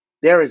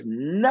There is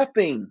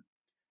nothing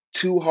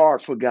too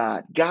hard for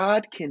God.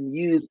 God can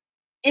use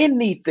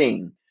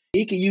anything.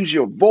 He can use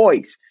your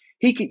voice.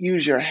 He could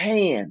use your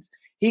hands.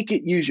 He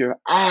could use your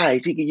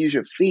eyes. He could use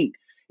your feet.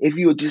 If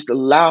you would just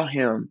allow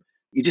him,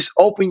 you just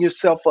open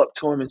yourself up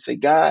to him and say,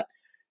 God,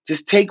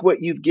 just take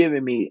what you've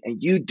given me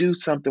and you do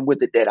something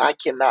with it that I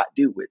cannot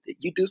do with it.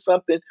 You do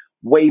something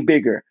way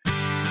bigger.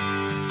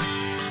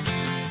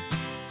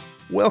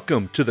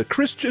 Welcome to the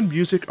Christian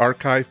Music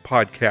Archive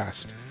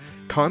podcast.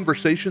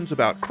 Conversations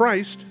about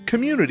Christ,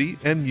 community,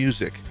 and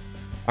music.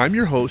 I'm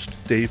your host,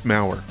 Dave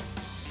Maurer.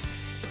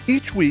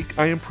 Each week,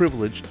 I am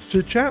privileged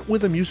to chat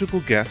with a musical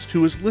guest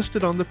who is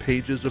listed on the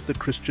pages of the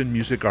Christian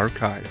Music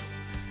Archive.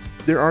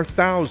 There are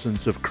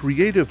thousands of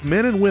creative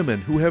men and women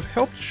who have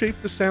helped shape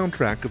the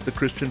soundtrack of the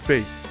Christian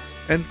faith,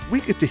 and we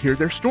get to hear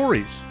their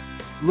stories,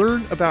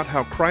 learn about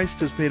how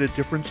Christ has made a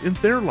difference in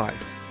their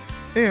life,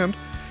 and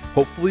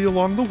hopefully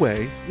along the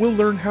way, we'll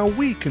learn how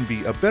we can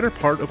be a better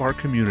part of our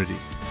community.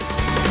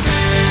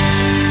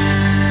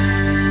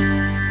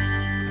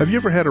 Have you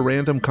ever had a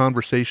random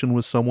conversation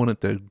with someone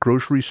at the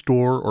grocery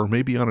store or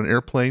maybe on an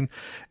airplane,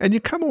 and you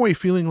come away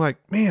feeling like,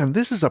 man,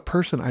 this is a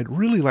person I'd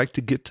really like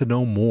to get to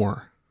know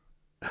more?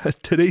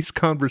 Today's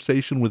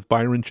conversation with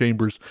Byron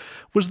Chambers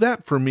was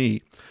that for me.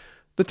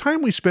 The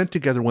time we spent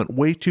together went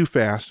way too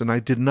fast, and I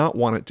did not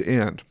want it to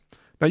end.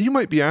 Now, you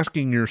might be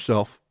asking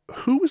yourself,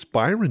 who is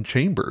Byron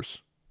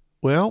Chambers?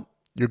 Well,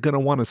 you're going to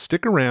want to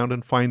stick around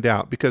and find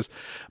out, because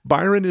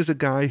Byron is a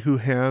guy who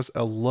has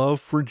a love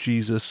for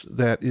Jesus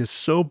that is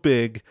so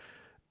big,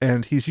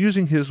 and he's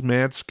using his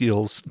mad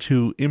skills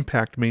to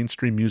impact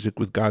mainstream music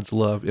with God's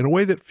love in a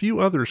way that few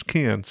others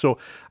can. So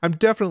I'm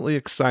definitely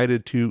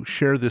excited to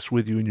share this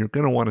with you, and you're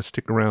going to want to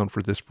stick around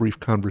for this brief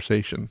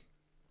conversation.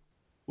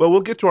 Well,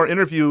 we'll get to our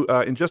interview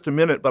in just a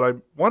minute, but I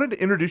wanted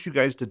to introduce you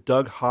guys to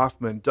Doug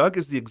Hoffman. Doug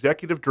is the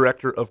executive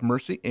director of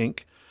Mercy,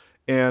 Inc.,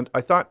 and I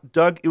thought,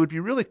 Doug, it would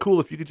be really cool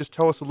if you could just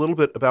tell us a little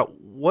bit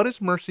about what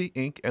is Mercy,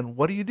 Inc. and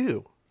what do you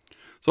do?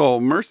 So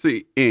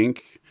Mercy,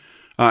 Inc.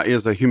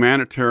 Is a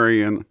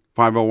humanitarian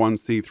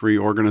 501c3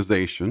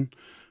 organization.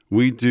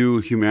 We do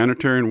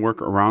humanitarian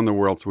work around the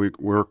world. So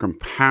we're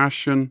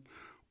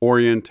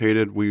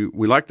compassion-orientated. We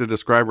like to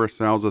describe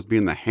ourselves as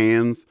being the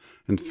hands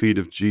and feet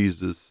of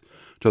Jesus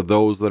to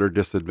those that are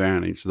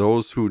disadvantaged,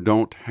 those who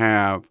don't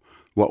have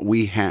what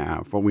we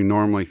have, what we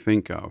normally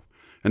think of.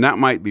 And that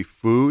might be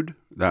food,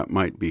 that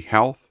might be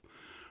health,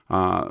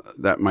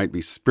 that might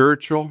be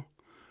spiritual.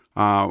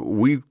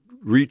 We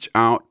reach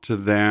out to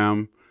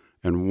them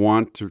and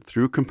want to,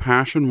 through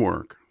compassion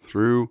work,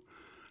 through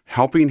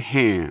helping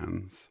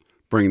hands,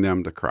 bring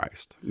them to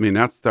Christ. I mean,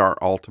 that's our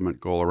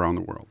ultimate goal around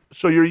the world.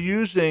 So you're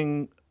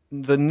using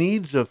the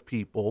needs of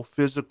people,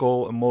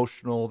 physical,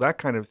 emotional, that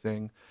kind of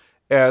thing,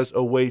 as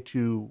a way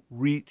to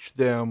reach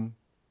them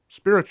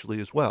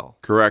spiritually as well.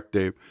 Correct,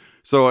 Dave.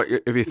 So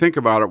if you think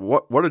about it,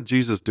 what did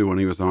Jesus do when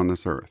he was on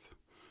this earth?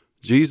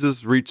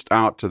 Jesus reached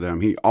out to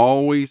them. He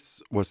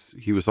was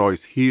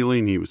always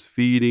healing, he was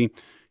feeding,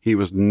 he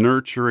was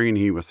nurturing,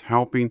 he was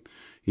helping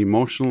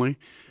emotionally.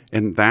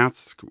 And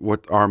that's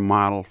what our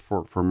model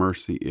for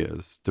Mercy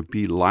is, to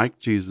be like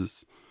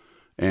Jesus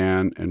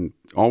and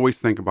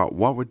always think about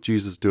what would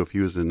Jesus do if he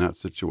was in that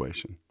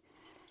situation.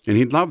 And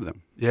he'd love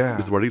them. Yeah.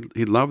 Is what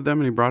he loved them,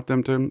 and he brought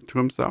them to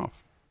himself.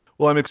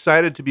 Well, I'm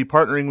excited to be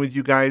partnering with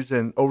you guys,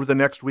 and over the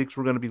next weeks,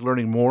 we're going to be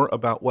learning more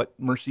about what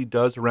Mercy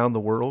does around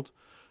the world.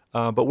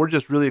 But we're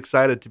just really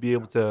excited to be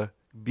able to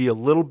be a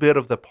little bit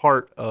of the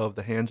part of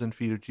the hands and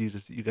feet of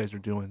Jesus that you guys are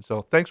doing.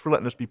 So thanks for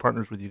letting us be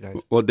partners with you guys.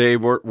 Well,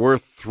 Dave, we're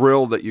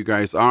thrilled that you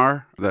guys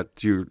are,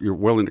 that you're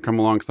willing to come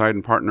alongside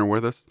and partner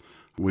with us.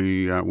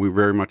 We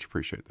very much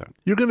appreciate that.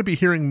 You're going to be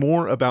hearing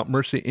more about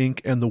Mercy,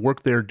 Inc. and the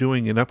work they're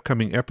doing in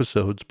upcoming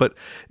episodes. But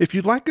if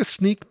you'd like a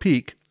sneak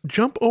peek,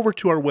 jump over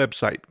to our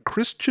website,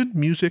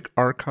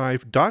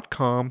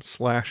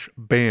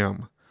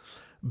 christianmusicarchive.com/BAM.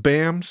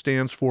 BAM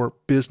stands for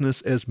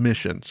Business as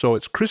Mission. So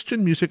it's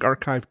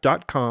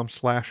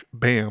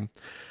christianmusicarchive.com/BAM.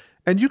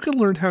 And you can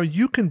learn how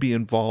you can be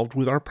involved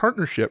with our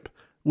partnership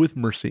with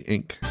Mercy,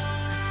 Inc.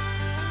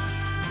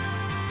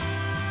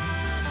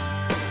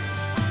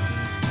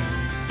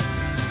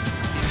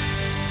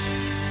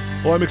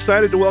 Well, I'm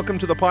excited to welcome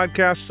to the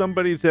podcast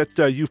somebody that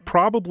you've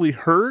probably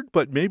heard,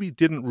 but maybe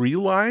didn't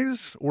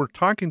realize. We're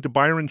talking to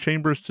Byron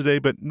Chambers today,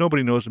 but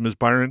nobody knows him as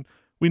Byron.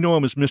 We know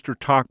him as Mr.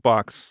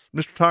 Talkbox.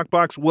 Mr.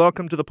 Talkbox,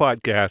 welcome to the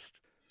podcast.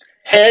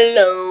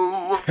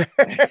 Hello.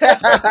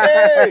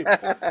 Hey,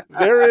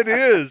 there it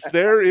is.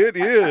 There it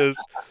is.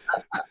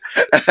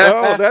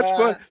 Oh, that's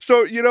fun.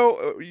 So,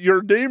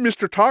 your name,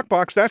 Mr.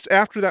 Talkbox, that's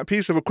after that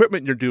piece of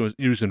equipment you're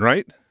using,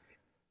 right?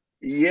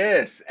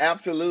 Yes,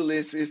 absolutely.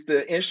 It's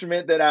the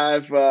instrument that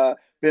I've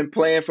been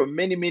playing for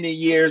many, many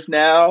years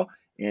now.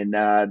 And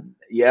I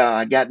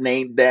got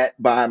named that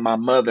by my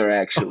mother,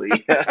 actually.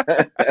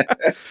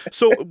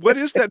 So what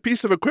is that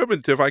piece of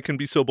equipment, if I can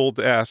be so bold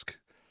to ask?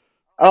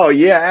 Oh,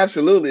 yeah,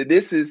 absolutely.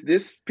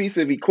 This piece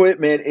of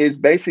equipment is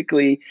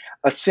basically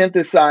a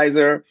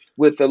synthesizer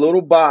with a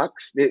little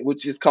box,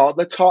 which is called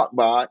the talk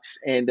box.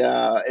 And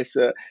it's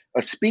a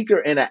speaker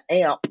and an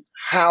amp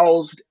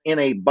housed in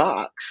a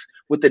box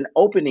with an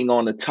opening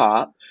on the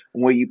top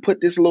where you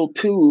put this little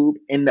tube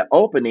in the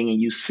opening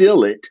and you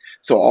seal it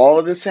so all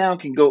of the sound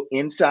can go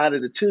inside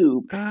of the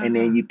tube. And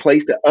then Ah. you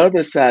place the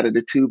other side of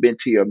the tube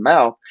into your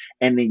mouth,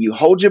 and then you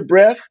hold your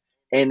breath,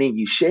 and then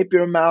you shape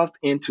your mouth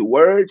into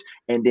words,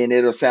 and then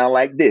it'll sound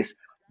like this.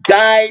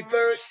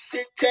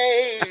 Diversity.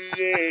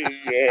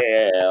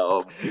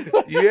 Yeah.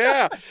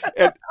 Yeah.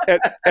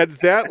 And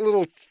that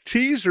little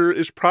teaser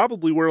is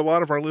probably where a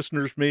lot of our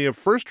listeners may have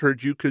first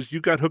heard you because you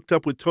got hooked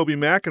up with Toby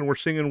Mac and were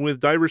singing with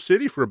Diver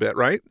City for a bit,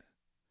 right?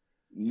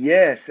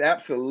 Yes,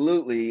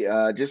 absolutely.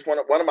 Just one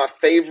of my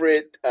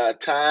favorite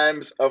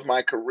times of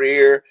my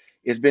career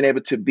is being able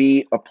to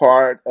be a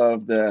part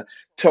of the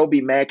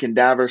Toby Mac and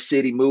Diver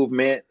City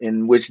movement,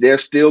 in which they're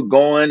still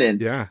going,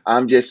 and Yeah.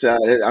 I'm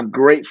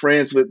great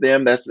friends with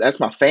them. That's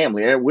my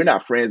family. We're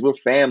not friends, we're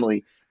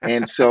family,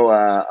 and so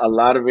a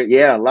lot of it,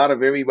 yeah, a lot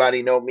of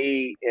everybody know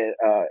me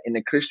in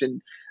the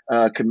Christian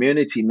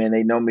community. Man,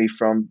 they know me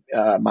from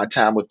my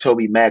time with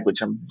Toby Mac,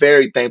 which I'm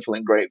very thankful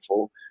and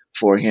grateful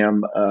for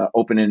him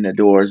opening the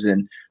doors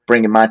and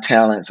bringing my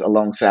talents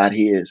alongside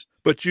his.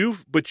 But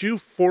you've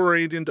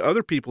forayed into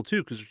other people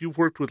too because you've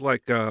worked with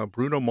like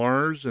Bruno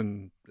Mars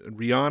and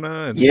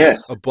Rihanna and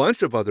Yes. a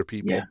bunch of other Yeah.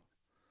 people.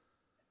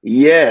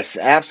 Yes,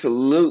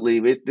 absolutely.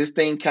 This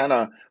thing kind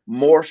of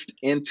morphed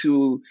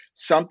into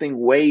something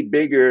way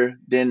bigger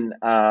than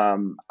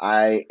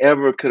I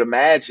ever could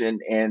imagine.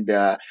 And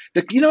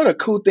the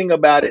cool thing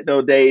about it,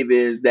 though, Dave,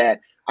 is that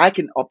I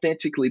can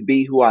authentically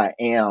be who I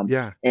am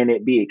Yeah. and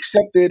it be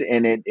accepted,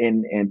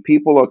 and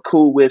people are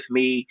cool with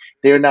me.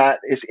 They're not.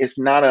 It's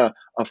not a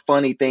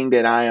funny thing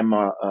that I am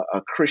a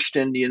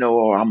Christian,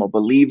 or I'm a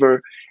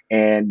believer,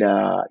 and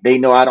they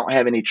know I don't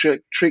have any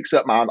tricks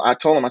up my. I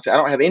told them, I said, I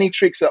don't have any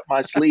tricks up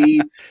my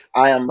sleeve.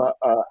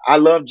 I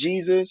love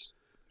Jesus.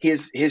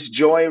 His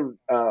joy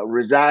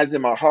resides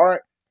in my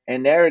heart,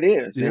 and there it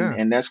is, and Yeah.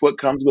 and that's what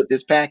comes with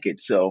this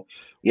package. So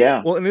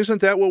yeah. Well, and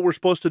isn't that what we're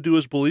supposed to do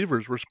as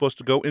believers? We're supposed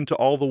to go into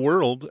all the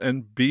world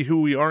and be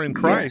who we are in Yes.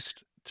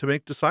 Christ to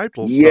make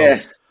disciples. So,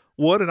 Yes.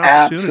 what an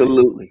opportunity.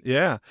 Absolutely.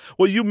 Yeah.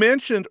 Well, you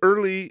mentioned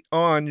early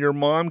on your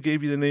mom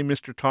gave you the name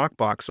Mr.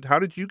 Talkbox. How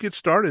did you get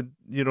started,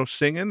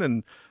 singing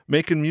and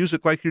making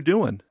music like you're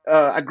doing?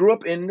 I grew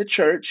up in the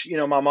church.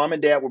 My mom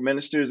and dad were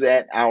ministers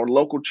at our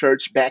local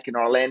church back in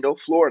Orlando,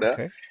 Florida.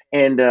 Okay.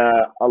 And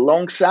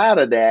alongside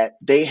of that,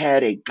 they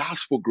had a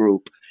gospel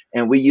group.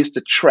 And we used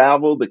to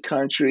travel the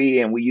country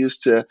and we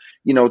used to,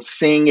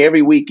 sing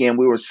every weekend.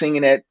 We were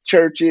singing at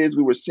churches,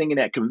 we were singing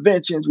at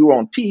conventions, we were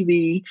on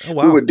TV, Oh,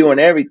 we were wow. doing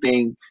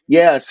everything.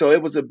 Yeah, so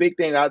it was a big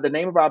thing. The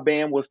name of our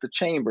band was The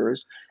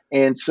Chambers.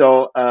 And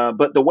so,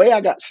 but the way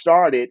I got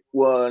started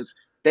was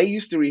they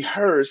used to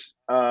rehearse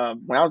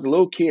when I was a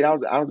little kid. I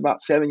was about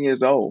 7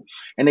 years old,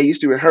 and they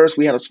used to rehearse.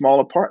 We had a small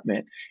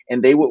apartment,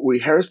 and they would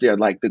rehearse there.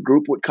 Like the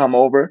group would come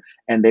over,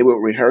 and they would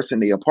rehearse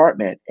in the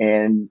apartment.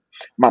 And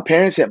my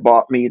parents had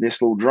bought me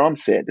this little drum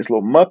set, this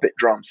little Muppet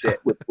drum set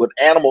with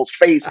animal's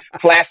face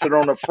plastered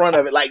on the front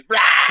of it, like.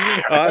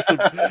 Awesome.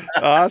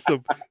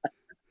 Awesome.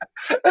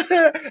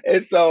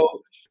 And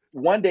so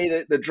one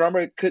day the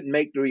drummer couldn't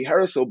make the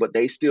rehearsal, but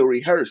they still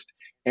rehearsed.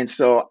 And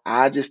so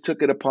I just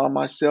took it upon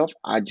myself.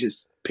 I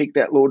just picked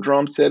that little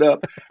drum set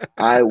up.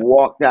 I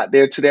walked out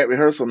there to that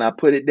rehearsal and I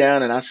put it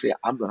down and I said,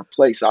 I'm going to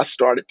play. So I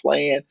started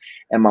playing,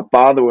 and my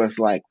father was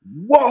like,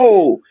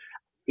 whoa.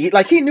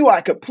 He knew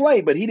I could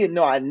play, but he didn't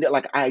know I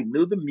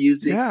knew the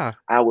music. Yeah.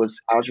 I was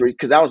ready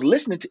because I was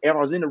listening to. I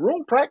was in the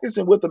room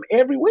practicing with them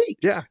every week.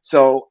 Yeah.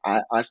 So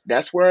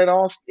that's where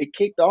it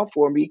kicked off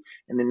for me.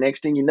 And the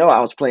next thing you know,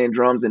 I was playing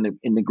drums in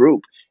the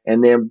group.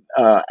 And then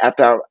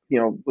after I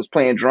was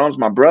playing drums,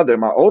 my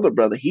older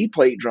brother, he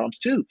played drums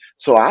too.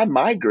 So I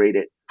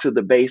migrated to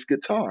the bass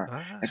guitar,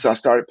 and Ah. so I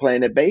started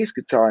playing the bass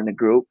guitar in the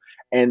group.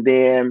 And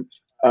then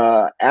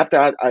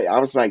after I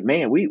was like,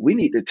 man, we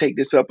need to take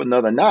this up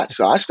another notch.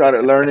 So I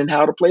started learning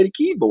how to play the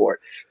keyboard.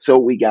 So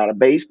we got a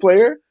bass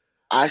player.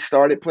 I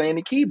started playing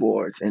the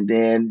keyboards, and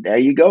then there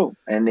you go.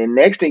 And then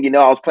next thing you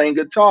know, I was playing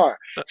guitar.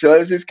 So it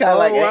was just kind of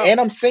like, Oh, wow. and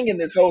I'm singing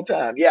this whole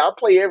time. Yeah, I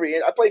play 5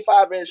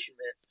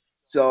 instruments.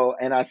 So,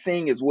 and I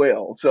sing as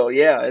well. So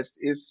yeah,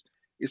 it's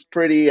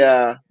pretty.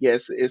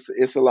 Yes,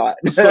 it's a lot.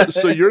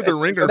 So you're the So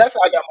ringer. that's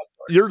how I got my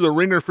start. You're the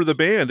ringer for the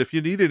band. If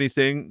you need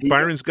anything,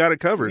 Byron's got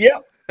it covered. Yeah.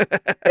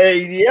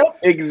 Hey, yep,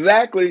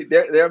 exactly.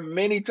 There are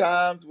many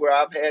times where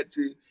I've had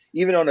to,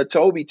 even on the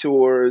Toby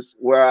tours,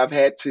 where I've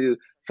had to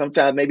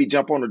sometimes maybe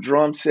jump on a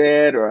drum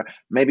set or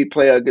maybe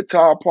play a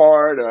guitar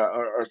part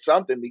or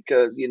something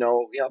because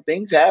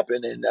things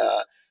happen, and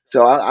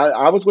so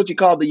I was what you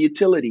call the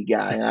utility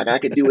guy. And I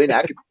could do it.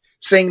 I could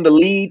sing the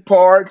lead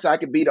parts. I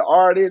could be the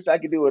artist. I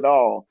could do it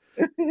all.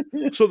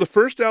 So the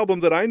first album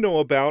that I know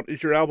about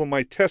is your album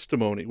My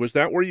Testimony. Was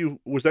that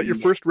your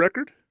first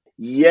record?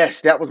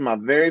 Yes, that was my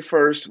very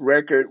first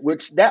record,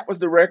 which that was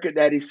the record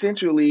that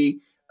essentially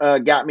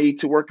got me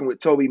to working with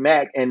Toby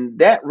Mac. And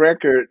that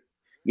record,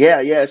 yeah,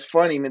 it's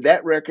funny, man.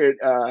 That record,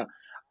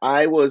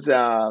 I was,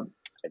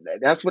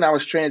 that's when I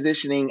was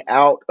transitioning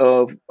out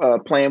of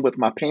playing with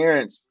my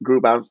parents'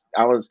 group. I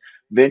was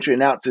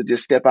venturing out to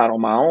just step out on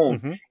my own.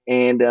 Mm-hmm.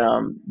 And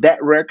that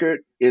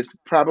record is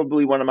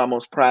probably one of my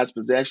most prized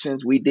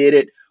possessions. We did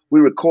it. We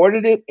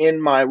recorded it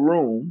in my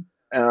room.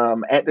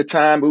 At the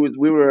time,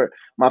 we were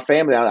my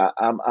family.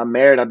 I'm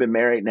married. I've been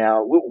married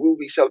now. We'll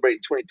be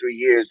celebrating 23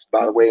 years,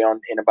 by the Oh, way,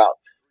 in about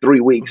 3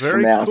 weeks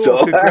from very now. cool.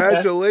 So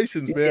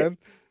Congratulations, yeah, man.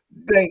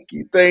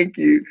 thank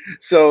you.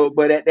 So,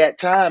 but at that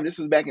time, this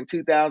was back in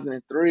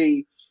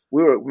 2003.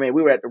 We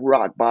were at the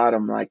rock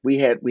bottom. Like we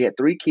had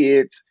 3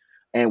 kids,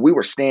 and we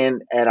were staying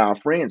at our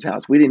friend's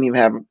house. We didn't even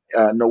have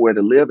nowhere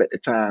to live at the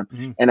time.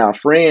 Mhm. And our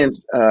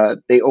friends,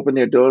 they opened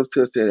their doors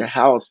to us at their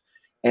house,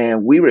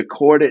 and we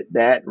recorded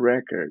that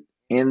record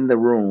in the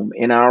room,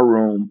 in our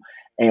room,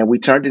 and we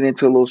turned it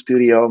into a little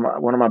studio.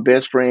 One of my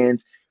best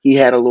friends, he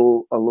had a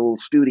little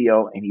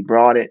studio, and he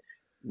brought it.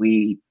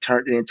 We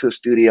turned it into a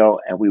studio,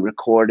 and we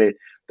recorded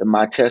the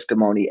My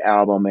Testimony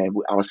album. And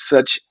I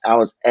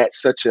was at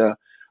such a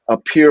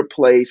pure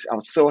place. I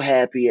was so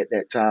happy at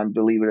that time,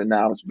 believe it or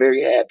not. I was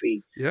very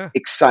happy, Yeah.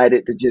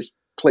 excited to just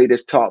play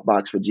this talk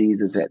box for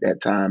Jesus at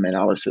that time. And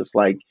I was just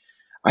like,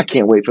 I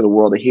can't wait for the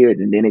world to hear it.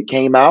 And then it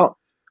came out,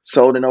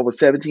 sold in over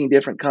 17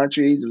 different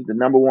countries. It was the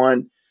number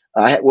one.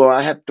 I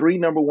have 3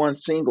 number one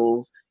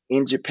singles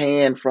in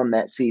Japan from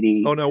that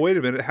CD. Oh, now wait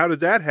a minute. How did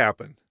that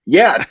happen?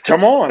 Yeah,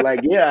 come on. Like,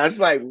 yeah, it's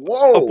like, A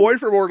whoa. Boy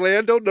from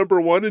Orlando,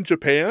 #1 in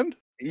Japan?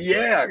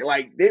 Yeah,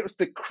 like it was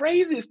the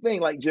craziest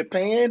thing. Like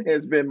Japan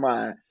has been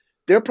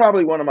they're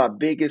probably one of my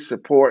biggest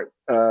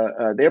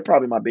they're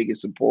probably my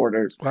biggest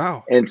supporters.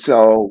 Wow. And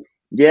so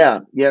yeah.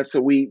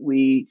 So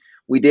we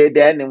did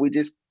that, and then we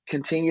just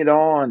continued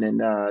on,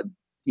 and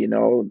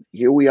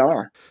here we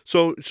are.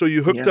 So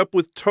you hooked Yeah. up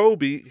with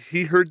Toby.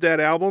 He heard that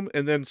album,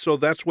 and then so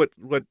that's what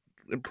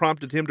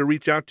prompted him to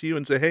reach out to you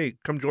and say, "Hey,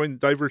 come join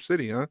Diverse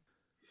City," huh?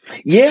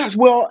 Yes,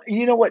 well,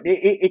 you know what?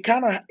 It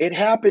kind of it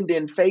happened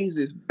in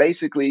phases,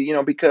 basically.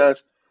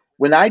 Because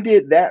when I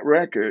did that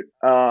record,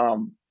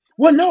 well,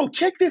 no,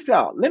 check this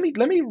out. Let me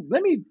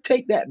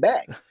take that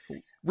back.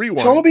 Rewind.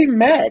 Toby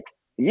Mac,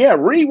 yeah,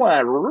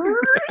 rewind.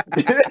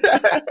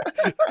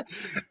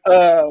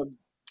 uh,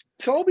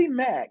 Toby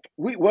Mac,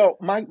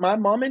 my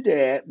mom and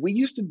dad, we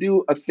used to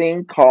do a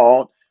thing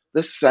called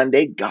the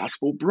Sunday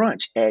Gospel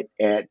Brunch at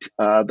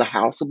the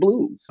House of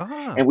Blues,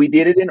 Ah, and we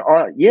did it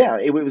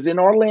it was in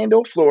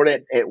Orlando,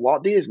 Florida, at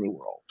Walt Disney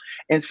World.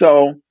 And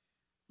so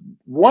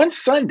one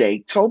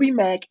Sunday, Toby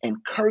Mac and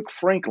Kirk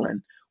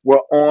Franklin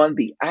were on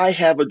the I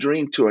Have a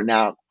Dream tour.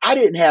 Now, I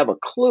didn't have a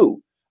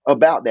clue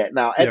about that.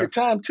 Now, at yeah, the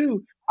time,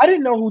 too, I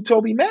didn't know who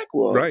Toby Mac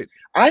was. right.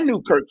 I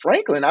knew Kirk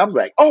Franklin. I was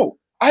like, oh,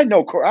 I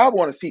know Kirk. I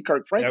want to see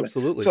Kirk Franklin.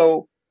 Absolutely.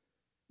 So,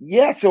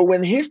 yeah, so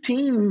when his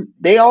team,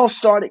 they all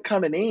started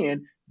coming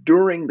in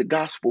during the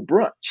gospel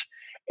brunch,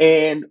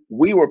 and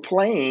we were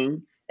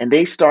playing, and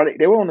they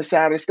were on the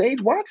side of the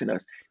stage watching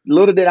us.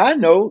 Little did I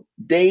know,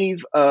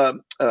 David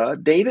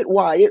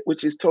Wyatt,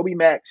 which is Toby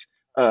Mac's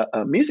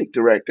music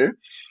director,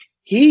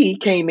 he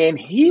came in,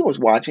 he was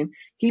watching,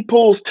 he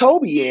pulls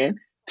Toby in,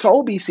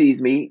 Toby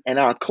sees me, and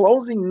our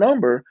closing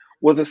number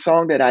was a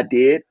song that I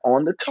did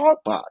on the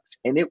talk box.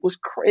 And it was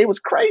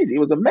crazy. It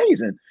was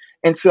amazing.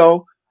 And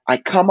so I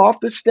come off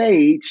the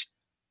stage,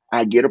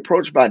 I get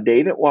approached by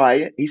David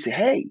Wyatt. He said,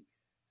 "Hey,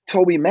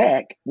 Toby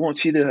Mac he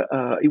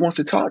wants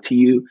to talk to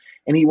you,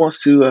 and he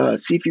wants to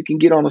see if you can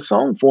get on a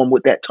song for him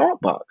with that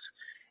talk box."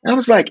 And I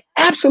was like,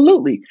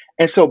 "Absolutely."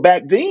 And so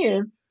back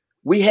then,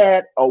 he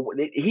had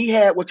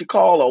what you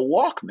call a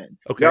Walkman.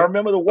 Y'all Okay.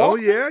 remember the Oh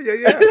Walkman? yeah,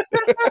 yeah,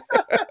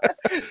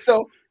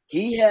 So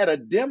he had a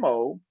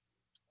demo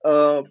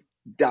of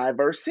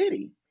Diverse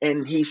City,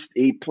 and he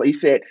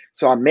said,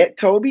 so I met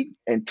Toby,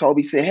 and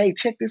Toby said, "Hey,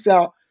 check this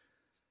out.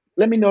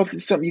 Let me know if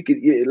it's something you could.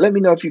 Let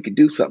me know if you could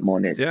do something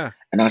on this." yeah.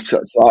 And I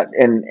saw it,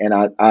 and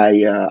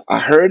I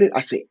heard it.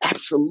 I said,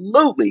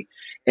 "Absolutely."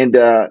 And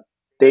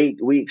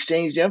we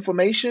exchanged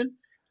information.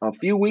 A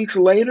few weeks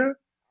later,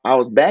 I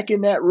was back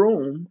in that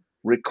room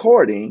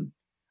recording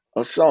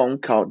a song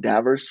called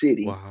Diverse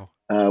City, Wow.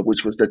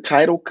 which was the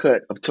title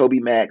cut of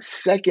Toby Mac's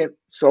second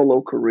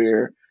solo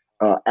career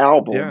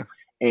album. Yeah.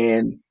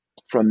 And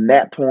from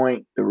that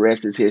point, the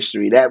rest is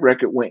history. That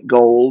record went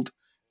gold.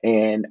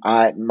 And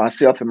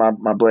myself and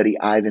my buddy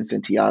Ivan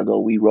Santiago,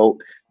 we wrote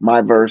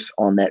my verse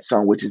on that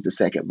song, which is the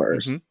second Hmm.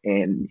 verse.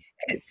 And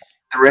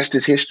the rest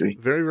is history.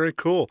 Very, very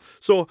cool.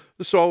 So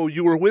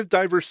you were with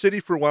Diverse City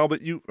for a while,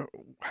 but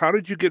how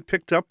did you get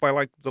picked up by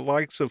like the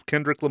likes of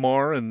Kendrick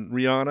Lamar and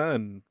Rihanna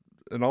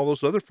and all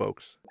those other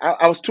folks?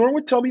 I was touring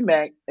with Toby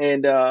Mac,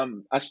 and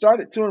I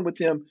started touring with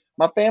him.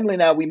 My family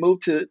and I, we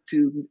moved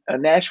to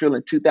Nashville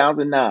in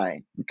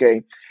 2009.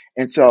 Okay,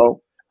 and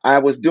so I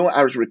was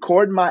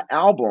recording my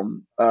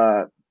album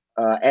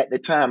at the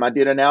time. I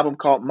did an album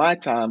called My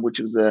Time, which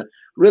was a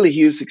really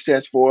huge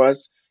success for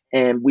us,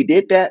 and we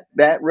did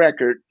that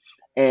record.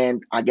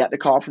 And I got the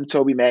call from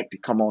Toby Mac to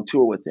come on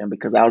tour with him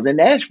because I was in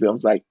Nashville. I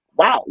was like,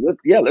 wow,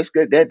 let's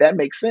get that. That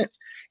makes sense.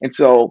 And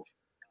so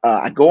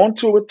I go on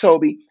tour with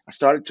Toby. I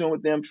started touring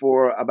with them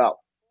for it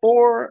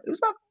was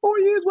about 4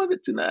 years, was it?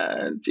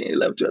 9, 10,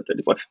 11, 12,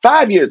 13, 14,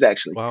 5 years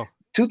actually. Wow.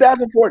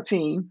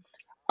 2014,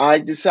 I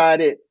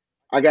decided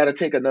I got to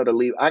take another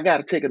leap. I got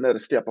to take another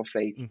step of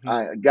faith.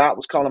 Hmm. God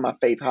was calling my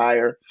faith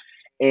higher,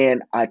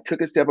 and I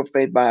took a step of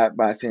faith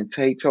by saying,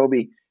 "Hey,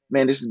 Toby,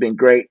 man, this has been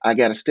great. I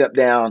got to step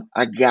down.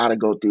 I got to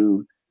go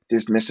do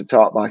this Mr.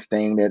 Talkbox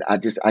thing. That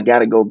I got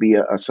to go be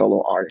a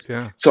solo artist."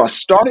 Yeah. So I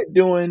started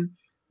doing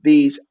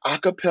these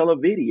acapella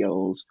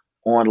videos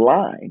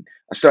online.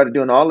 I started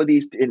doing all of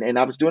these, and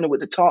I was doing it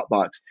with the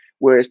Talkbox,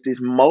 where it's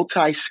these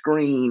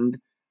multi-screened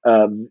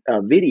uh,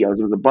 videos.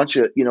 It was a bunch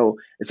of,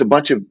 it's a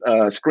bunch of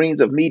screens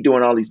of me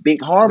doing all these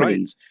big Right.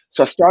 harmonies.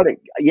 So I started,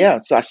 yeah.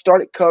 So I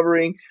started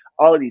covering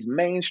all of these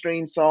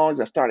mainstream songs.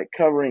 I started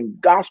covering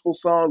gospel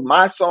songs,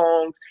 my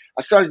songs.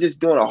 I started just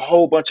doing a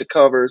whole bunch of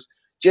covers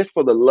just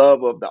for the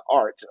love of the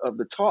art of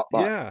the talk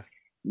box. Yeah.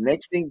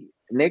 Next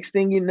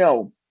thing you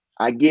know,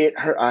 I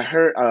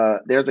heard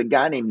there's a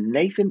guy named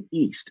Nathan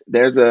East.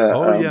 There's a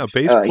Oh yeah,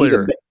 bass he's a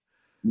player.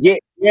 yeah,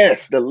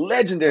 yes, the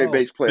legendary Oh,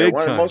 bass player, big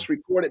one of the time. most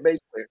recorded bass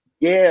players.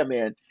 Yeah,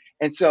 man.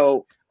 And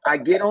so I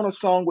get on a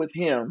song with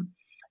him,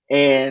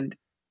 and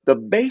the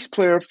bass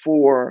player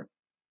for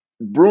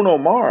Bruno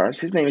Mars,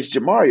 his name is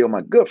Jamario,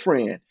 my good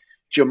friend.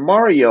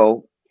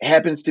 Jamario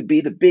happens to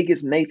be the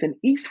biggest Nathan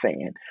East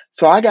fan.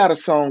 So I got a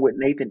song with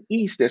Nathan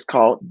East that's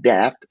called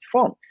Daft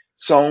Funk.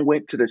 Song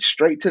went to the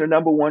straight to the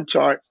number one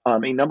charts,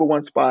 number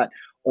one spot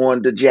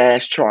on the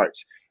jazz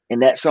charts.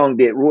 And that song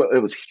it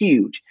was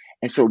huge.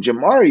 And so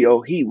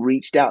Jamario, he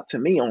reached out to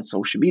me on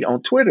social media,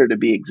 on Twitter to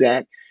be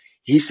exact.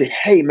 He said,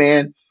 "Hey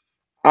man,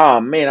 oh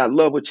man, I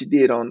love what you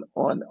did on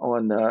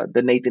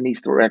the Nathan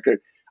Easter record.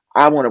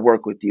 I want to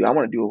work with you. I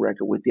want to do a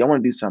record with you. I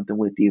want to do something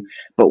with you."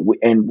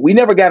 We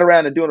never got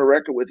around to doing a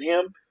record with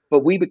him,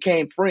 but we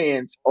became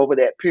friends over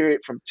that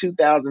period from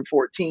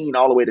 2014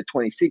 all the way to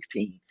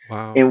 2016.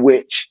 Wow. In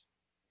which,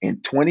 in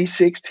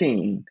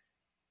 2016,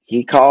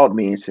 he called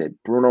me and said,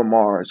 "Bruno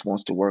Mars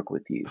wants to work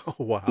with you. Oh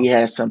He wow.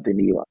 has something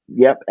to you."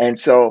 Yep. And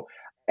so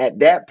at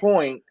that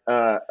point,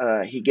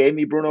 he gave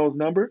me Bruno's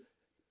number.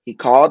 He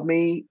called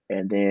me,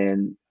 and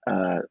then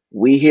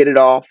we hit it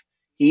off.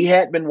 He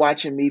had been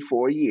watching me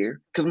for a year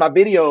because my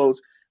videos.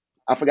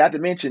 I forgot to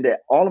mention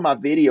that all of my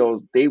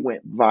videos they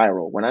went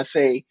viral. When I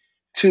say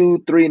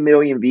 2, 3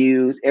 million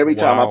views every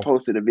time I Wow.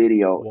 posted a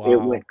video, it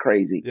Wow. went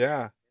crazy.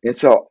 Yeah. And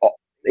so,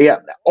 yeah,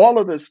 all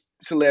of the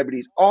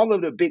celebrities, all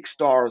of the big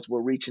stars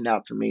were reaching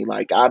out to me.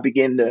 Like I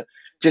began to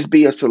just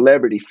be a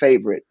celebrity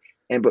favorite.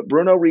 But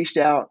Bruno reached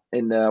out,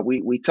 and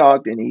we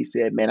talked, and he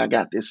said, "Man, I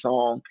got this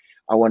song.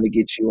 I want to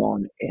get you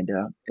on." And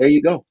there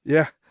you go.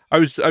 Yeah. I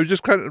was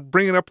just kind of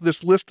bringing up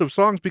this list of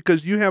songs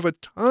because you have a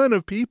ton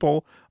of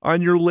people on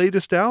your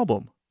latest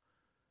album.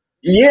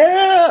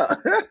 Yeah,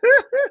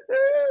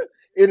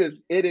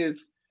 it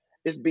is.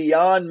 It's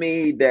beyond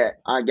me that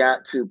I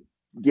got to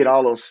get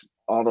all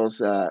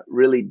those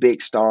really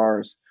big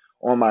stars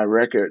on my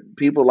record.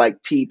 People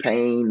like T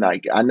Pain.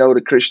 Like I know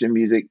the Christian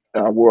music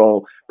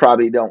world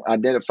probably don't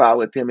identify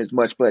with him as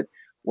much, but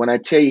when I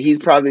tell you he's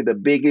probably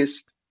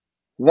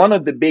one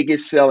of the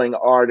biggest selling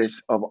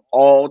artists of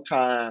all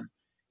time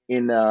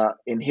in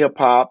hip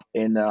hop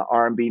and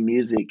R&B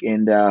music,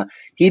 and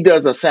he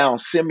does a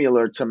sound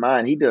similar to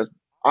mine. He does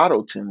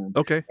auto tune,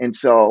 Okay. and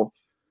so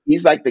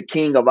he's like the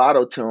king of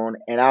auto tune,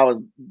 and I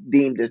was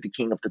deemed as the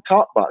king of the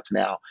talk box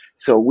now.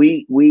 So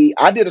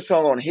I did a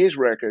song on his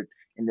record,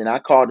 and then I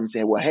called him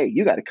saying, "Well, hey,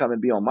 you got to come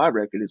and be on my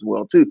record as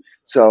well too."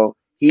 So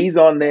he's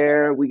on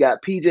there. We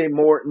got PJ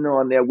Morton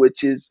on there,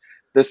 which is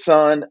the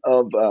son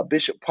of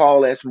Bishop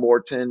Paul S.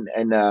 Morton,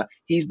 and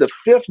he's the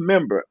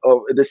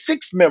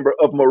sixth member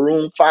of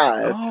Maroon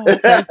Five. Oh,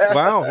 okay.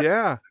 Wow.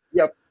 Yeah.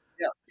 Yeah,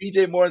 yeah.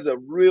 PJ Morton's a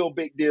real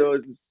big deal.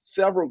 There's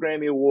several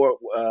Grammy Award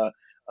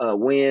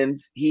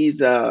wins. He's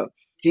a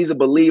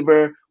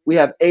believer. We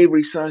have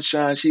Avery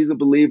Sunshine. She's a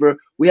believer.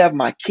 We have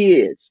my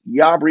kids,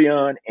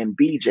 Yabrion and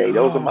BJ.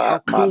 Those are Oh, my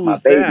how my cool my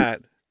is babies.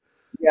 that?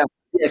 Yeah,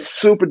 it's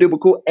super duper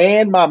cool.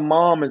 And my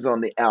mom is on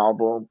the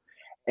album.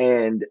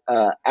 And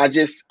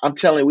I'm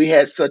telling you, we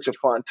had such a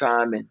fun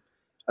time. And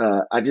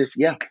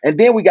yeah. And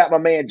then we got my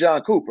man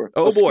John Cooper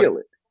Oh of boy.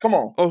 Skillet. Come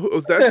on. Oh,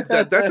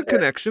 that's a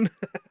connection.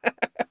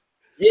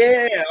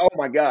 Yeah. Oh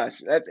my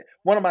gosh. That's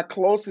one of my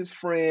closest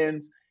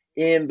friends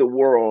in the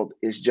world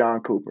is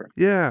John Cooper.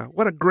 Yeah.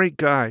 What a great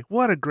guy.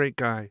 What a great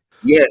guy.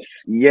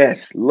 Yes,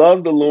 yes,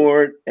 loves the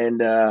Lord, and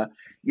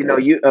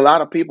you a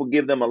lot of people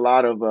give them a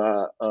lot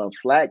of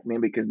flack, man,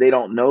 because they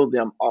don't know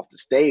them off the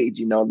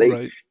stage.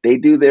 Right. They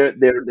do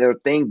their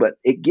thing, but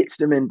it gets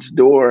them into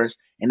doors,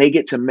 and they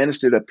get to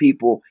minister to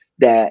people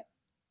that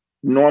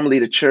normally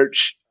the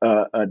church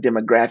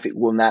demographic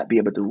will not be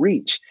able to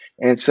reach.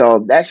 And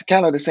so that's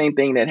kind of the same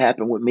thing that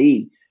happened with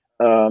me.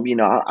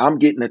 I'm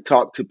getting to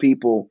talk to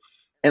people,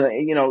 and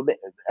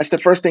that's the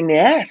first thing they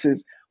ask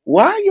is,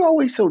 "Why are you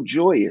always so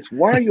joyous?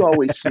 Why are you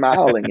always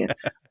smiling?"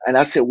 And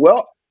I said,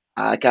 "Well,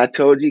 like I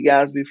told you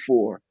guys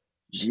before,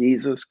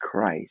 Jesus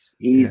Christ,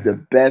 He's the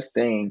Yeah. best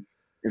thing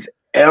that's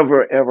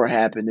ever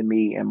happened to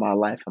me in my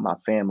life and my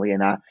family."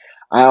 And I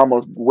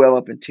almost well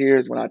up in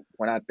tears when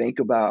I think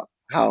about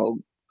how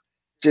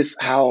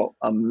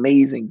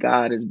amazing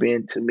God has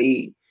been to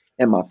me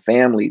and my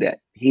family, that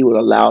He would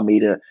allow me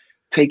to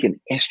take an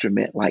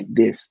instrument like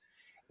this.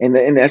 And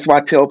that's why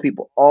I tell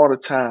people all the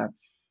time,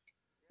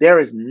 there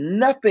is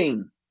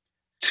nothing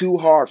too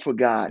hard for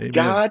God. Amen.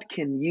 God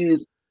can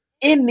use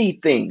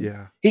anything.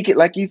 Yeah. He could,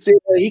 like you said,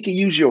 he could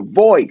use your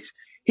voice.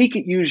 He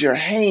could use your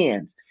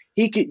hands.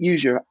 He could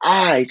use your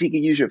eyes. He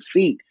could use your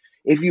feet.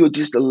 If you would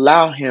just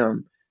allow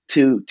him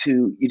to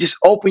you just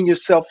open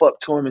yourself up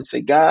to him and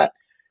say, God,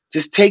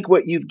 just take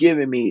what you've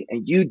given me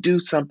and you do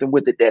something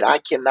with it that I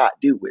cannot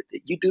do with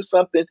it. You do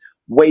something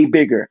way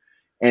bigger.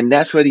 And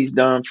that's what he's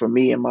done for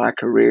me in my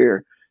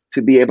career,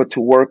 to be able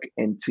to work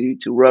and to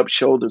rub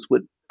shoulders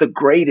with the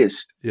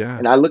greatest. Yeah.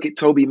 And I look at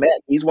Toby Mac,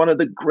 he's one of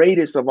the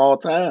greatest of all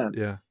time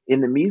Yeah.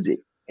 in the music.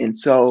 And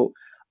so,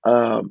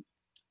 um,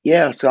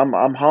 yeah, so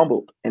I'm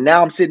humbled. And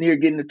now I'm sitting here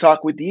getting to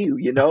talk with you,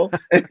 you know?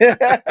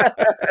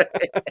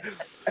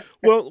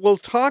 Well,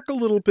 talk a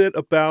little bit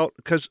about,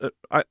 because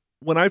I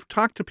when I've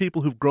talked to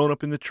people who've grown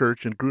up in the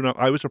church and grown up,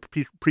 I was a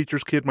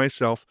preacher's kid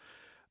myself.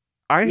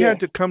 I had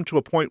to Yes, come to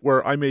a point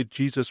where I made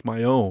Jesus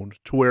my own,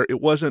 to where it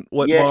wasn't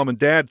what yes. mom and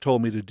dad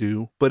told me to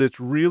do, but it's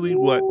really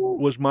what Ooh.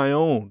 was my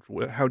own,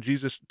 how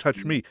Jesus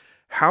touched me.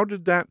 How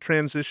did that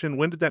transition,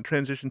 when did that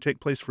transition take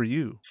place for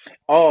you?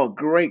 Oh,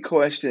 great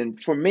question.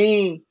 For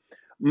me,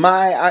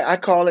 I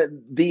call it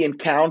the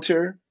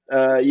encounter,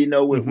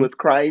 Mhm. with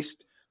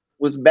Christ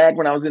was back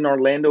when I was in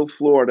Orlando,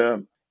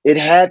 Florida. It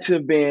had to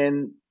have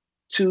been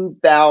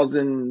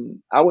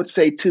 2000, I would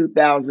say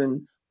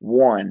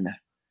 2001.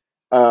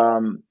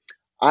 Um,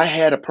 I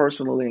had a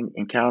personal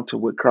encounter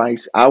with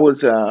Christ. I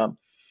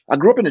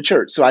grew up in the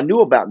church, so I knew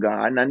about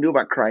God and I knew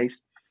about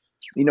Christ.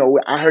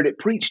 I heard it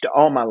preached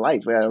all my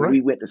life. We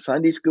Right. went to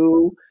Sunday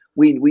school.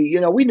 We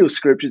knew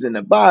scriptures in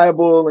the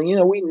Bible,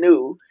 and we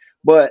knew.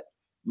 But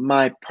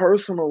my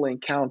personal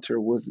encounter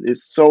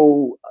is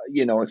so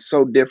it's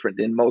so different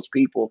than most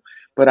people.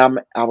 But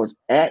I was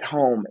at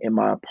home in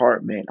my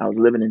apartment. I was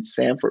living in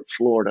Sanford,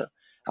 Florida.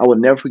 I will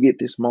never forget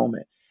this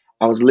moment.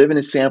 I was living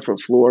in Sanford,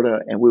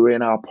 Florida, and we were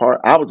in our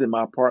I was in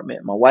my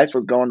apartment. My wife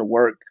was going to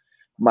work.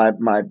 My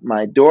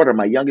daughter,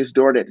 my youngest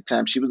daughter at the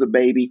time, she was a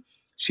baby.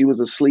 She was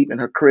asleep in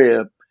her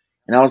crib,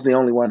 and I was the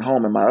only one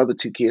home, and my other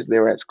two kids, they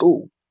were at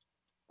school.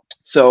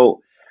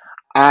 So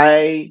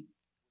I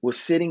was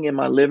sitting in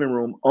my living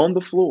room on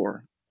the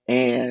floor,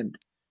 and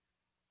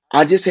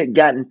I just had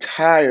gotten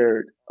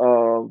tired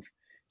of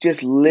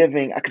just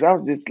living, because I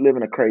was just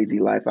living a crazy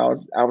life. I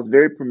was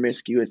very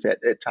promiscuous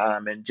at that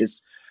time, and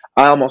just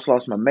I almost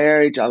lost my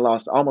marriage.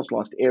 Almost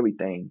lost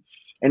everything.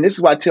 And this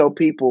is why I tell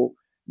people,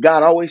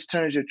 God always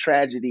turns your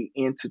tragedy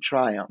into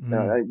triumph.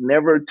 Mm,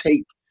 Never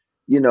take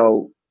you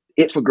know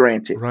it for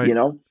granted. right.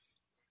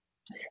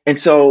 And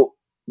so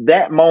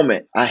that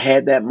moment, I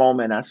had that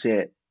moment. I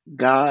said,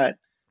 God,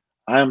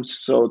 I'm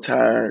so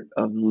tired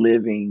of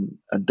living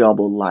a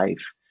double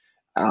life.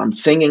 I'm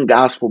singing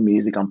gospel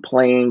music. I'm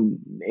playing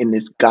in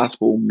this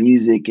gospel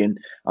music, and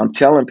I'm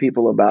telling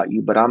people about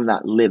you, but I'm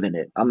not living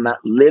it. I'm Mm, not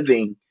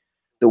living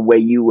the way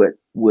you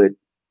would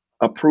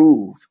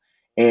approve.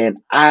 And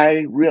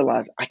I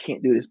realized I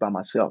can't do this by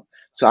myself.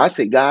 So I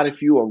said, God,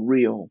 if you are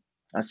real,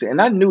 I said,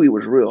 and I knew he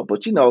was real,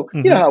 but you know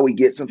mhm. how we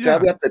get sometimes. Yeah.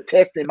 We have to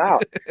test him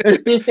out.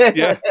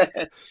 Yeah.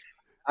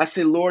 I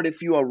said, Lord,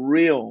 if you are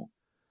real,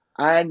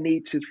 I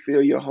need to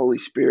feel your Holy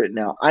Spirit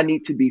now. I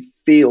need to be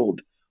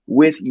filled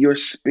with your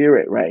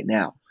spirit right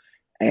now.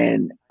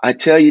 And I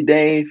tell you,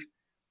 Dave,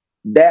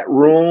 that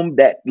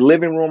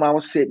living room I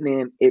was sitting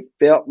in, it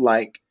felt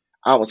like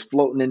I was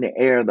floating in the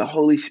air. The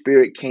Holy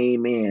Spirit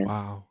came in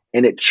Wow.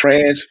 and it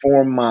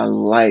transformed my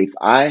life.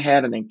 I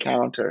had an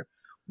encounter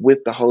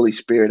with the Holy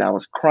Spirit. I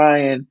was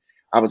crying.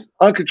 I was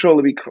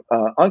uncontrollably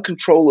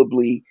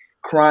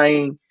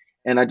crying,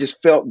 and I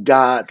just felt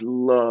God's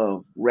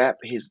love wrap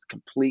His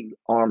complete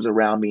arms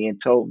around me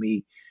and told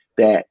me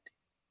that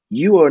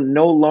you are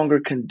no longer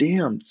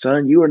condemned,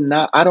 son. You are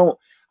not.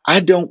 I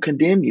don't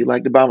condemn you,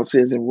 like the Bible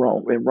says in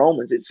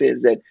Romans. It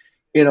says that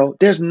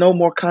there's no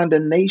more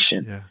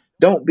condemnation. Yeah.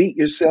 Don't beat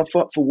yourself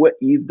up for what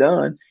you've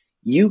done.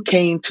 You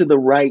came to the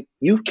right.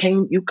 You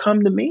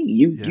come to me.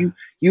 You Yeah. you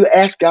you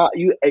ask God.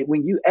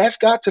 When you ask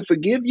God to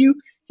forgive you,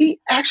 He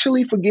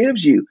actually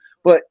forgives you.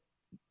 But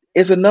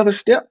it's another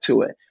step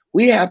to it.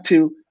 We have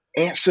to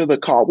answer the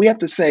call. We have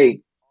to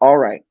say, all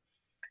right,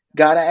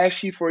 God, I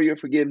ask you for your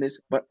forgiveness,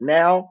 but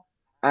now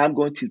I'm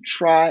going to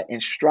try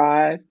and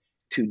strive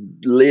to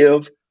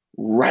live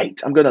right.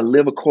 I'm going to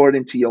live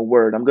according to your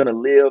word. I'm going to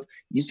live.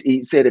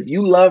 He said, if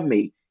you love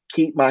me,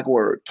 keep my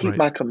word, keep Right.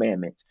 my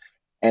commandments.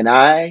 And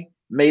I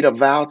made a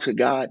vow to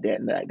God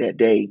that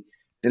day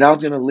that I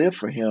was going to live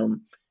for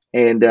Him.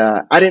 And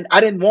I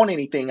didn't want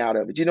anything out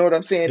of it. You know what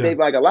I'm saying, Yeah. Dave?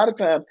 Like a lot of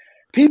times,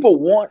 people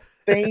want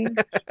things,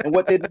 and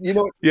what they, you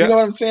Yeah. know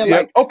what I'm saying? Yep.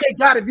 Like, okay,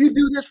 God, if you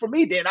do this for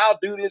me, then I'll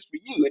do this for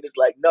you. And it's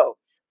like, no,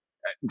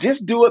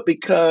 just do it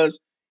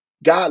because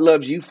God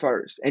loves you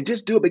first, and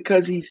just do it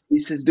because He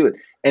says do it.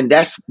 And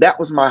that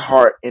was my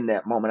heart in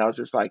that moment. I was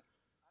just like,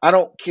 I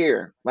don't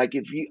care. Like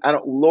if you, I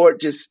don't, Lord,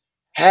 just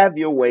have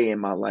your way in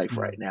my life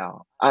right Mm,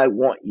 now. I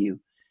want you,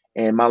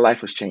 and my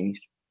life was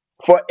changed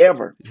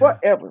forever, yeah.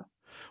 forever.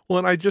 Well,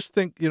 and I just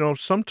think,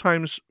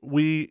 sometimes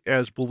we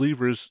as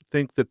believers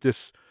think that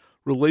this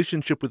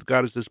relationship with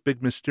God is this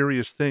big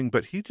mysterious thing,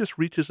 but He just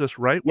reaches us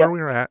right where Yep.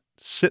 we're at,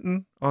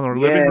 sitting on our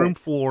living room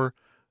Yes. floor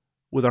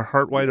with our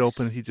heart wide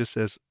open. Yes. He just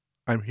says,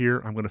 I'm here,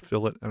 I'm going to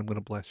fill it, and I'm going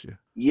to bless you.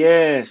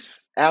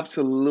 Yes.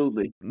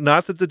 Absolutely.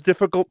 Not that the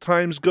difficult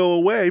times go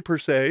away per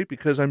se,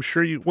 because I'm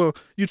sure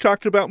you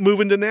talked about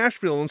moving to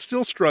Nashville and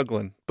still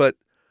struggling, but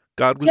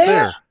God was Yeah.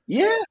 there.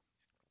 Yeah.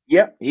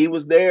 Yep, he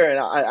was there, and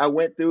I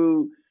went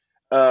through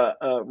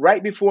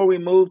right before we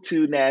moved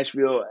to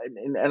Nashville,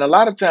 and a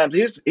lot of times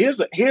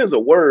here's a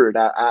word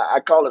I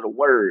call it a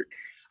word.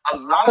 A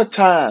lot of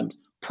times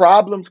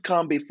problems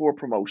come before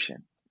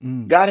promotion.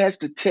 Mm, God has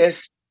to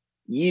test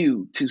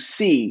you to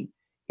see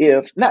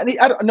if not.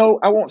 I don't know.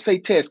 I won't say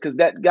test because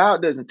that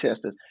God doesn't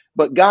test us,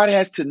 but God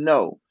has to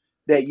know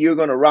that you're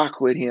going to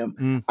rock with Him.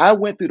 mm, I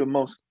went through the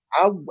most.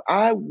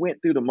 I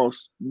went through the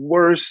most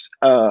worst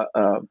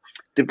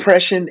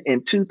depression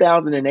in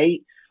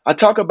 2008. I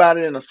talk about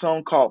it in a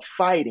song called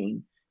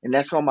 "Fighting," and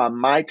that's on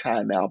my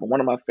Time album, one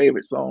of my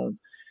favorite songs.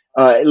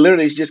 It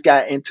literally just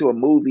got into a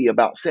movie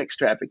about sex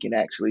trafficking,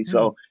 actually. mm,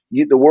 So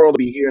the world will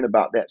be hearing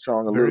about that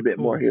song a very little bit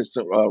more cool. here.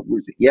 So,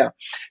 yeah.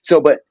 So,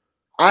 but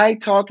I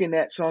talk in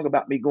that song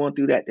about me going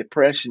through that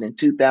depression in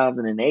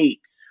 2008,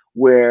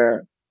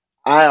 where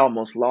I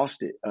almost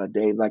lost it,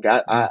 Dave. Like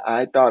Yeah.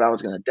 I thought I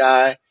was gonna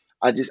die.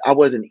 I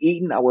wasn't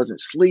eating, I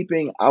wasn't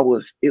sleeping.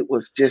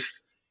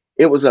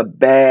 It was a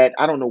bad.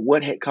 I don't know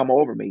what had come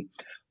over me,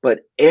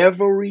 but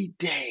every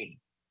day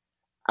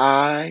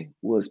I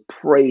was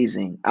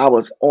praising. I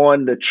was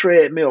on the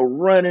treadmill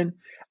running.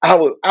 I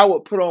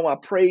would put on my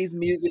praise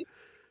music.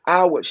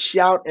 I would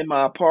shout in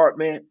my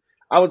apartment.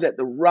 I was at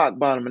the rock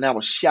bottom and I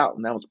was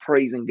shouting. I was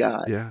praising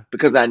God Yeah.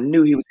 because I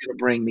knew He was going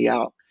to bring me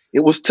out.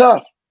 It was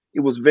tough. It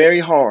was very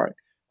hard,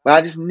 but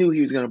I just knew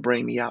He was going to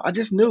bring me out. I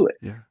just knew it.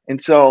 Yeah.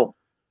 And so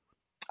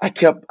I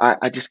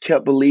just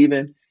kept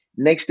believing.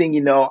 Next thing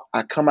you know,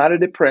 I come out of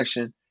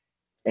depression,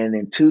 and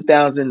then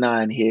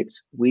 2009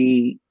 hits.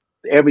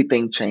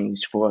 Everything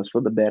changed for us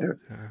for the better.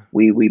 Yeah.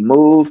 We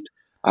moved.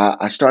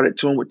 I started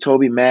touring with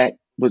Toby Mac.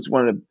 Was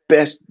one of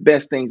the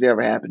best things that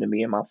ever happened to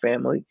me and my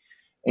family.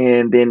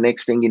 And then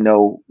next thing you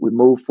know, we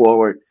move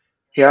forward.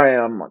 Here I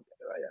am,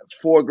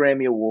 4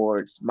 Grammy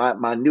awards.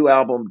 My new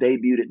album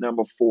debuted at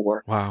number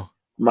 4. Wow.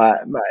 My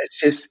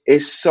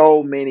it's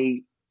so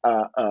many.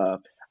 A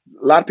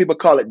lot of people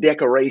call it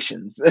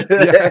decorations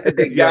Yeah. that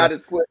Yeah. God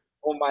has put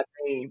on my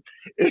name,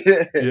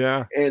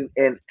 Yeah. and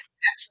that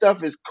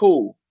stuff is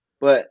cool.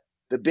 But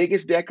the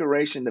biggest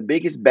decoration, the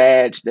biggest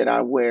badge that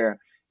I wear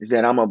is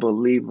that I'm a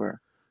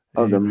believer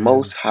of the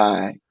Most Amen.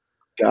 High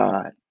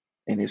God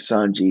and His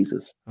Son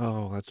Jesus.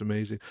 Oh, that's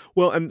amazing.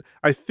 Well, and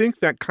I think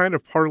that kind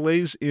of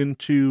parlays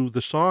into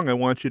the song I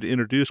want you to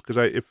introduce because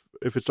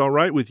if it's all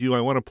right with you,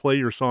 I want to play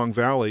your song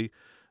Valley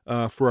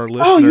for our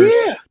Oh listeners.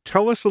 yeah,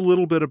 Tell us a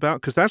little bit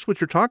about because that's what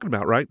you're talking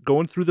about, right?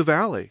 Going through the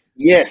valley.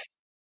 yes,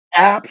 So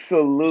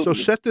absolutely.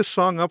 set this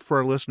song up for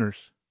our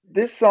listeners.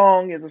 This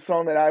song is a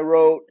song that I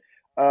wrote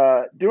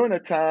during a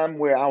time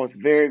where I was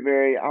very,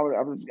 very. I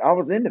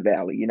was in the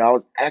valley. You know, I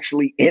was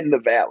actually in the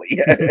valley,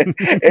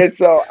 and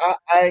so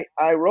I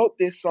wrote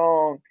this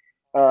song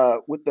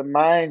with the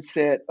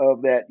mindset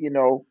of that. You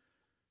know,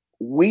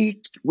 we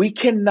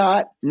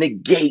cannot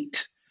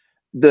negate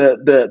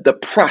the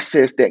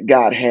process that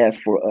God has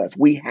for us.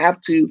 We have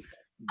to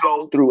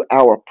go through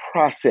our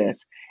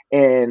process,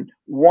 and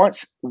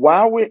once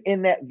while we're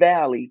in that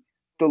valley,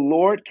 the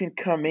Lord can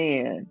come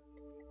in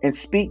and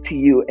speak to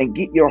you and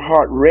get your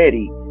heart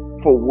ready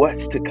for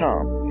what's to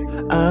come.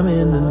 I'm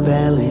in the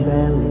valley.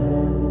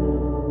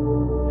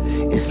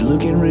 It's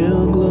looking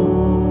real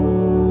gloom.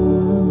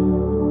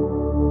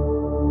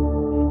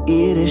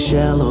 It is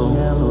shallow.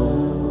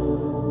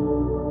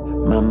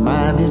 My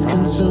mind is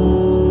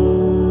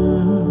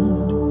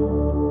consumed.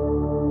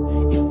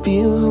 It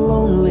feels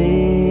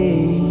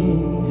lonely.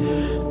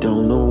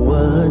 Don't know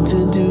what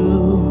to do.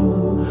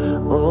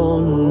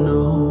 Oh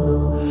no.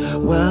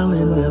 While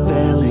in the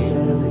valley.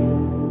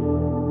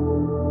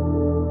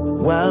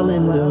 While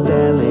in the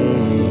valley,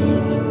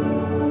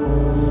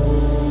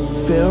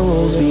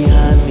 Pharaoh's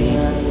behind me,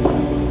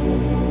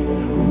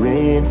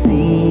 Red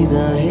Seas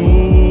ahead.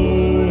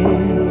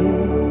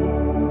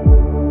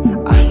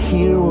 I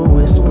hear a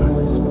whisper,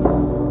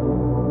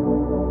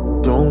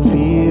 don't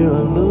fear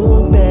or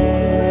look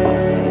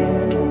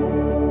back.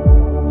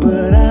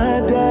 But I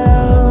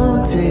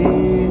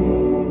doubted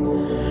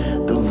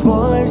the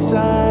voice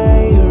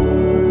I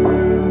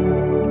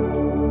heard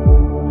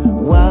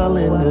while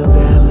in the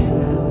valley.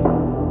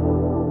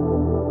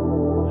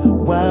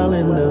 While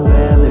in the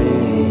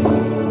valley,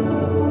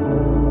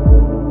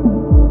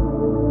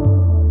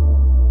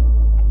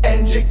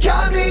 and you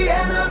got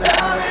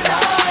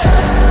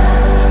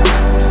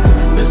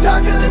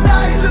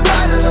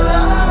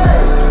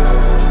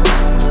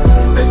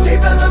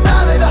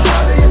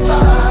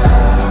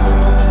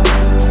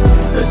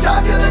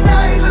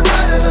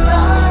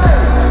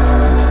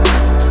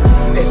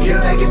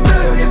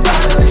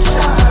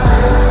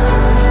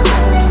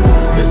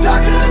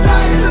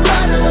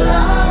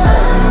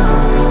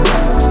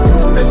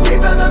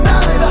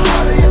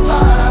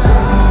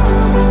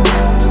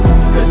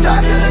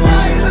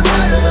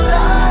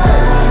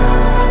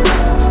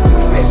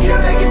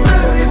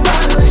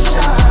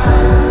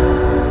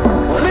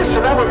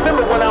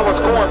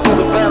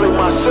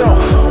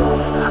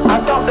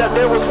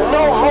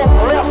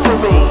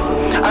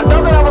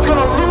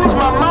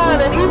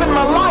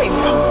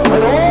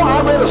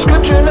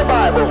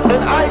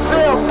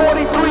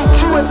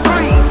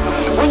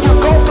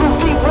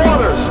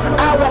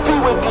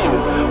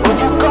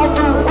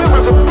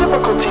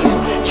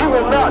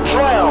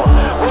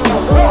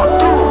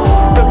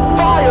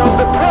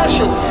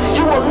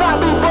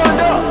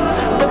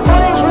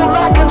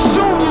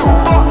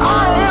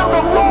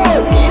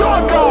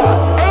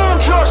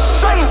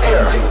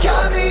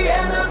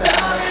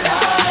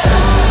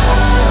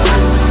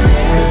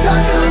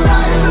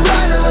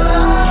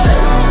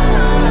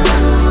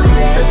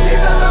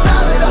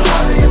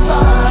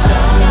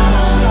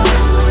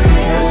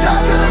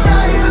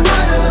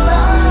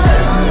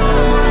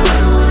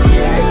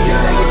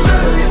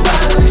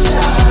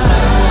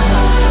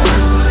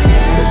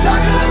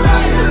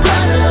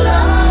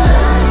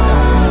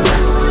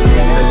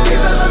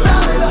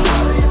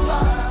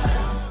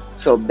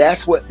so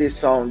that's what this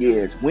song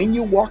is. When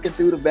you're walking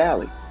through the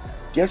valley,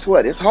 guess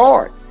what? It's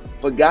hard,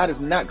 but God is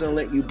not going to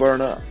let you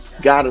burn up.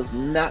 God is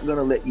not going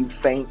to let you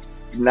faint.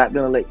 He's not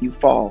going to let you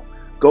fall.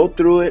 Go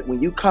through it. When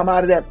you come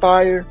out of that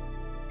fire,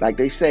 like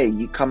they say,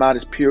 you come out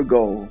as pure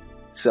gold.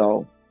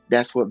 So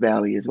that's what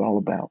Valley is all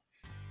about.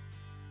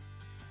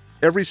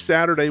 Every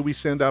Saturday, we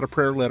send out a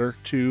prayer letter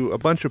to a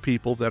bunch of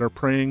people that are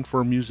praying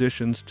for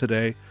musicians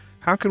today.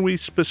 How can we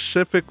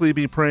specifically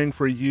be praying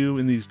for you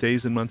in these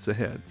days and months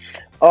ahead?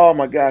 Oh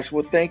my gosh!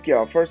 Well, thank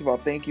y'all. First of all,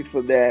 thank you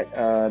for that.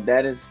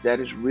 That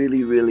is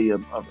really a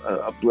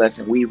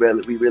blessing. We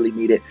really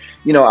need it.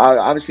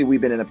 Obviously we've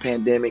been in a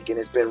pandemic, and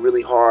it's been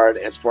really hard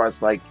as far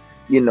as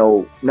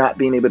not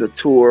being able to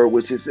tour,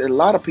 which is a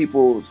lot of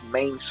people's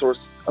main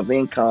source of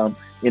income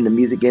in the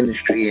music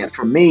industry. And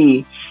for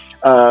me,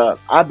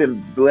 I've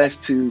been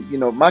blessed to,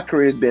 my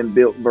career has been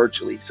built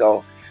virtually.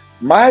 So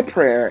my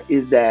prayer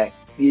is that,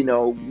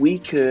 we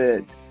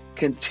could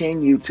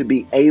continue to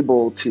be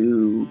able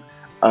to,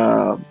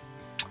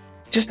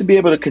 just to be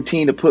able to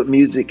continue to put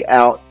music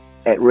out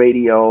at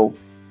radio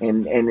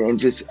and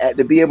just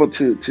to be able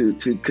to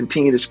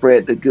continue to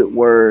spread the good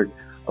word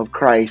of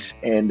Christ.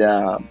 And,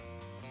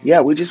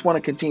 we just want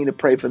to continue to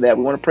pray for that.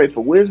 We want to pray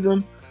for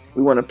wisdom.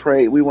 We want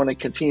to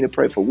continue to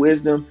pray for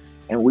wisdom.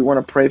 And we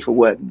want to pray for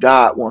what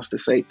God wants to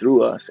say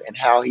through us and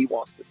how he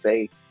wants to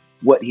say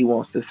what he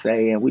wants to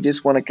say. And we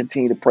just want to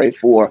continue to pray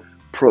for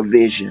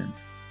provision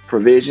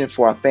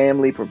for our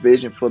family,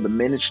 provision for the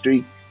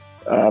ministry,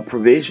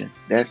 provision.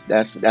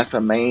 That's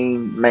a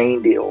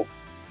main deal.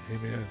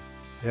 Amen.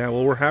 Yeah.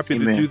 Well, we're happy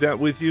Amen. to do that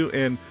with you,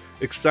 and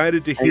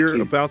excited to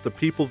hear about the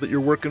people that you're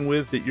working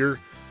with, that you're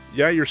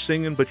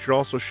singing, but you're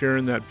also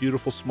sharing that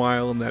beautiful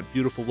smile and that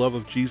beautiful love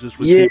of Jesus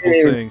with people,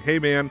 saying, hey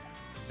man,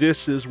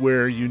 this is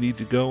where you need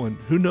to go. And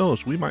who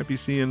knows, we might be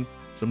seeing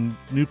some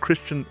new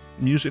Christian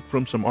music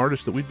from some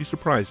artists that we'd be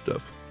surprised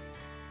of.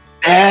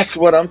 That's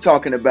what I'm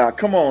talking about.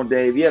 Come on,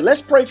 Dave. Yeah,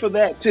 let's pray for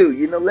that too.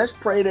 Let's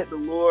pray that the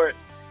Lord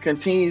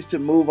continues to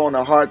move on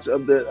the hearts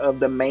of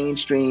the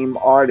mainstream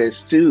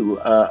artists too,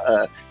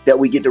 that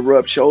we get to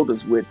rub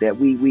shoulders with, that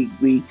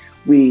we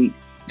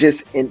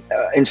just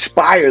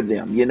inspire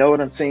them. You know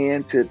what I'm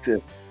saying? To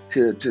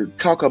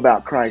talk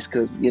about Christ,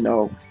 because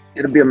it'll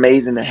be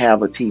amazing to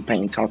have a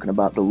T-Pain talking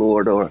about the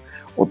Lord or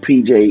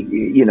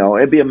PJ.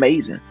 It'd be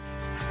amazing.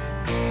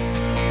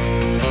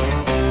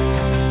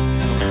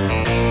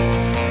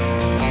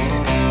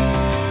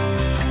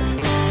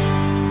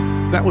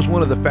 That was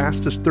one of the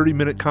fastest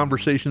 30-minute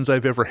conversations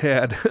I've ever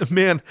had.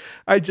 Man,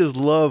 I just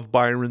love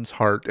Byron's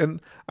heart,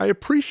 and I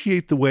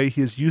appreciate the way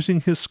he is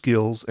using his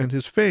skills and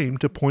his fame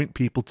to point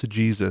people to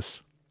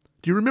Jesus.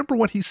 Do you remember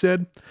what he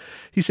said?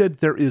 He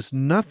said, there is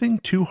nothing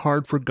too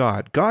hard for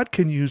God. God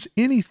can use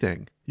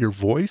anything, your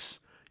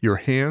voice, your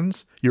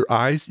hands, your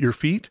eyes, your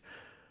feet.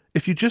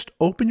 If you just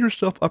open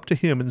yourself up to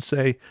him and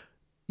say,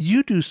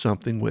 you do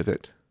something with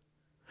it.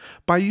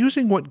 By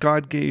using what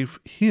God gave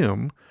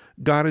him,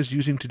 God is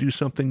using to do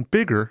something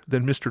bigger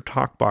than Mr.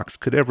 Talkbox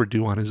could ever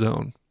do on his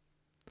own.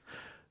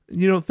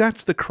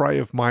 That's the cry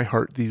of my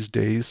heart these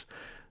days.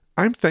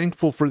 I'm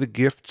thankful for the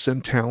gifts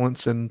and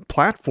talents and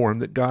platform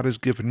that God has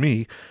given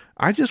me.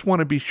 I just want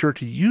to be sure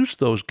to use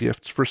those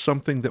gifts for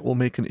something that will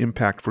make an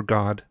impact for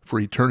God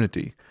for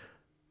eternity.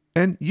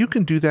 And you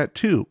can do that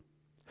too.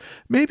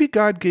 Maybe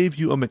God gave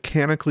you a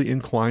mechanically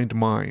inclined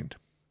mind.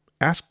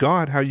 Ask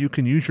God how you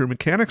can use your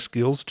mechanic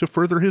skills to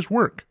further his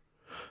work.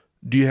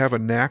 Do you have a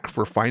knack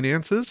for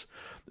finances?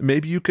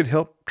 Maybe you could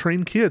help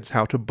train kids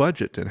how to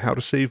budget and how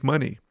to save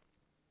money.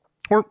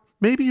 Or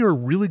maybe you're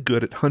really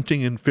good at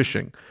hunting and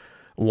fishing.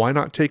 Why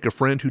not take a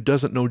friend who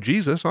doesn't know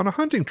Jesus on a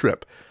hunting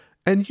trip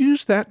and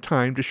use that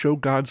time to show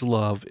God's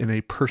love in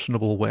a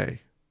personable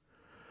way?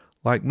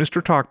 Like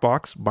Mr.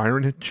 Talkbox,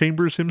 Byron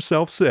Chambers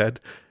himself said,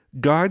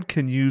 God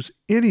can use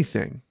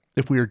anything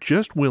if we are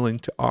just willing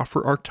to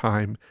offer our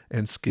time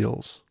and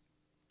skills.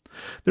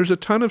 There's a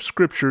ton of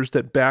scriptures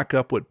that back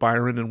up what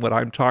Byron and what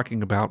I'm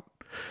talking about,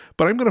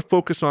 but I'm going to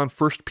focus on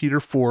 1 Peter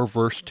 4,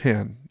 verse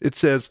 10. It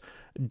says,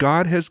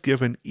 God has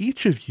given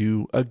each of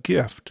you a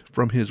gift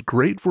from his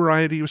great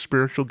variety of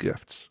spiritual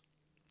gifts.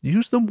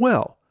 Use them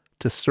well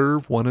to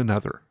serve one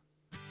another.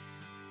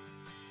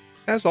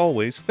 As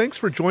always, thanks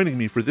for joining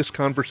me for this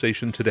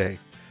conversation today.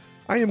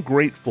 I am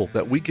grateful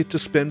that we get to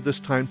spend this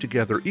time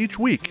together each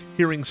week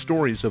hearing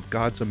stories of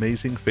God's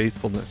amazing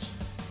faithfulness.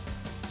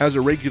 As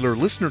a regular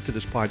listener to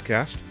this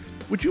podcast,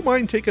 would you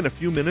mind taking a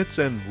few minutes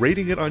and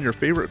rating it on your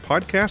favorite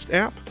podcast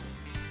app?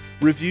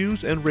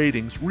 Reviews and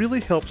ratings really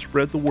help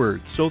spread the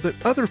word so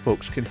that other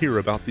folks can hear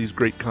about these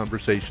great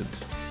conversations.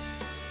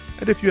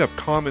 And if you have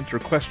comments or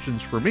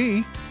questions for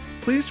me,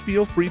 please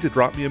feel free to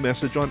drop me a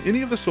message on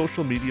any of the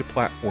social media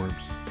platforms.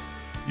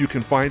 You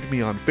can find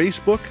me on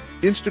Facebook,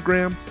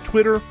 Instagram,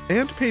 Twitter,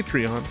 and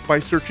Patreon by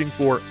searching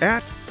for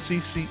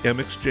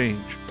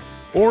 @CCMExchange.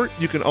 Or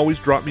you can always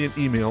drop me an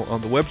email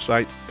on the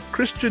website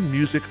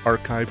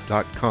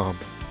christianmusicarchive.com.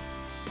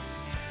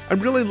 I'm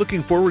really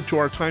looking forward to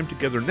our time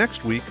together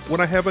next week when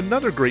I have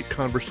another great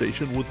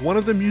conversation with one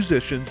of the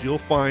musicians you'll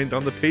find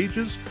on the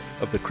pages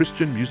of the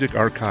Christian Music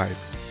Archive.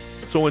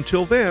 So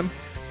until then,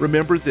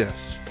 remember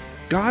this: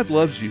 God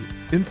loves you.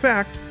 In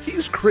fact,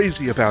 He's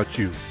crazy about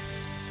you.